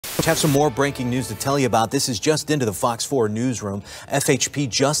Have some more breaking news to tell you about. This is just into the Fox 4 newsroom. FHP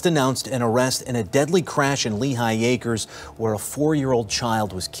just announced an arrest in a deadly crash in Lehigh Acres where a 4-year-old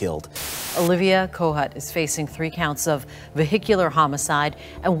child was killed. Olivia Kohut is facing 3 counts of vehicular homicide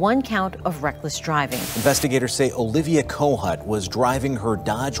and 1 count of reckless driving. Investigators say Olivia Kohut was driving her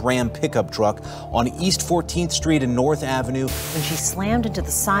Dodge Ram pickup truck on East 14th Street and North Avenue when she slammed into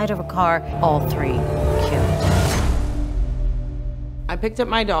the side of a car. All 3 killed. I picked up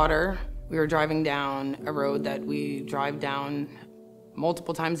my daughter. We were driving down a road that we drive down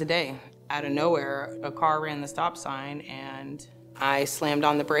multiple times a day. Out of nowhere, a car ran the stop sign and I slammed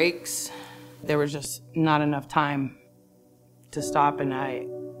on the brakes. There was just not enough time to stop and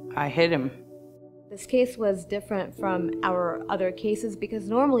I hit him. This case was different from our other cases because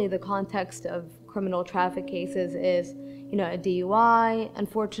normally the context of criminal traffic cases is, a DUI,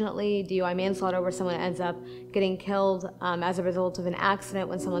 unfortunately, DUI manslaughter, where someone ends up getting killed as a result of an accident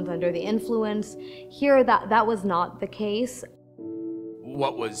when someone's under the influence. Here, that was not the case.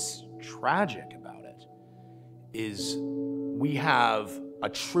 What was tragic about it is we have a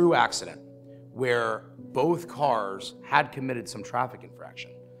true accident where both cars had committed some traffic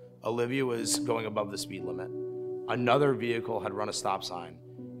infraction. Olivia was going above the speed limit. Another vehicle had run a stop sign,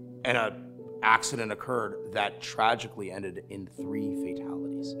 and an accident occurred that tragically ended in 3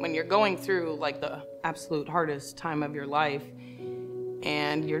 fatalities. When you're going through like the absolute hardest time of your life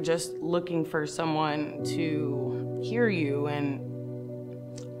and you're just looking for someone to hear you and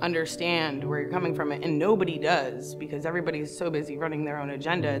understand where you're coming from, and nobody does because everybody's so busy running their own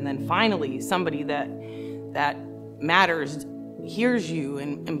agenda, and then finally somebody that matters hears you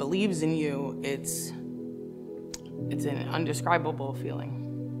and believes in you, it's an indescribable feeling.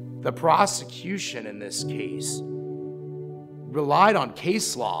 The prosecution in this case relied on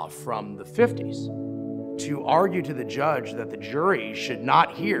case law from the 50s to argue to the judge that the jury should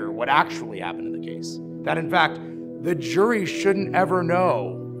not hear what actually happened in the case. That in fact, the jury shouldn't ever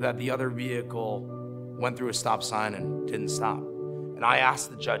know that the other vehicle went through a stop sign and didn't stop. And I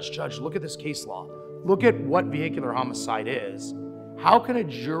asked the judge, look at this case law. Look at what vehicular homicide is. How can a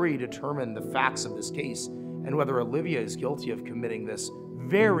jury determine the facts of this case and whether Olivia is guilty of committing this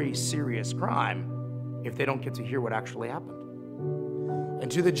very serious crime if they don't get to hear what actually happened?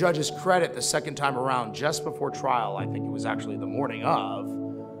 And to the judge's credit, the second time around, just before trial, I think it was actually the morning of,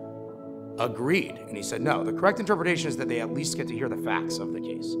 agreed. And he said, no, the correct interpretation is that they at least get to hear the facts of the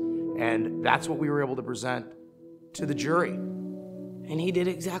case. And that's what we were able to present to the jury. And he did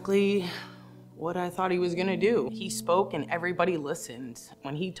exactly what I thought he was gonna do. He spoke and everybody listened.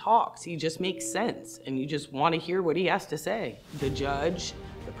 When he talks, he just makes sense and you just wanna hear what he has to say. The judge,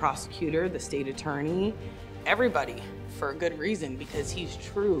 the prosecutor, the state attorney, everybody, for a good reason, because he's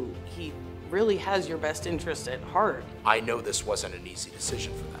true. He really has your best interest at heart. I know this wasn't an easy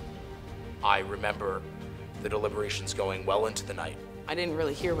decision for them. I remember the deliberations going well into the night. I didn't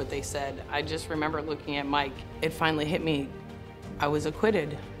really hear what they said. I just remember looking at Mike. It finally hit me. I was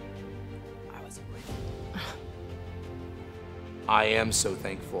acquitted. I am so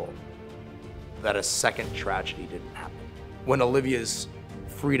thankful that a second tragedy didn't happen. When Olivia's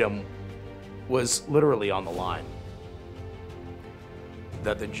freedom was literally on the line,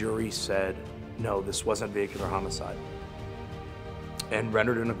 that the jury said, no, this wasn't vehicular homicide, and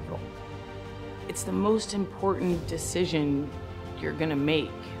rendered an acquittal. It's the most important decision you're gonna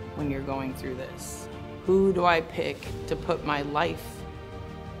make when you're going through this. Who do I pick to put my life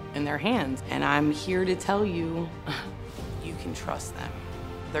in their hands? And I'm here to tell you, you can trust them.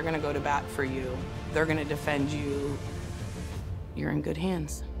 They're gonna go to bat for you. They're gonna defend you. You're in good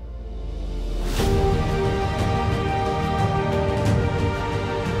hands.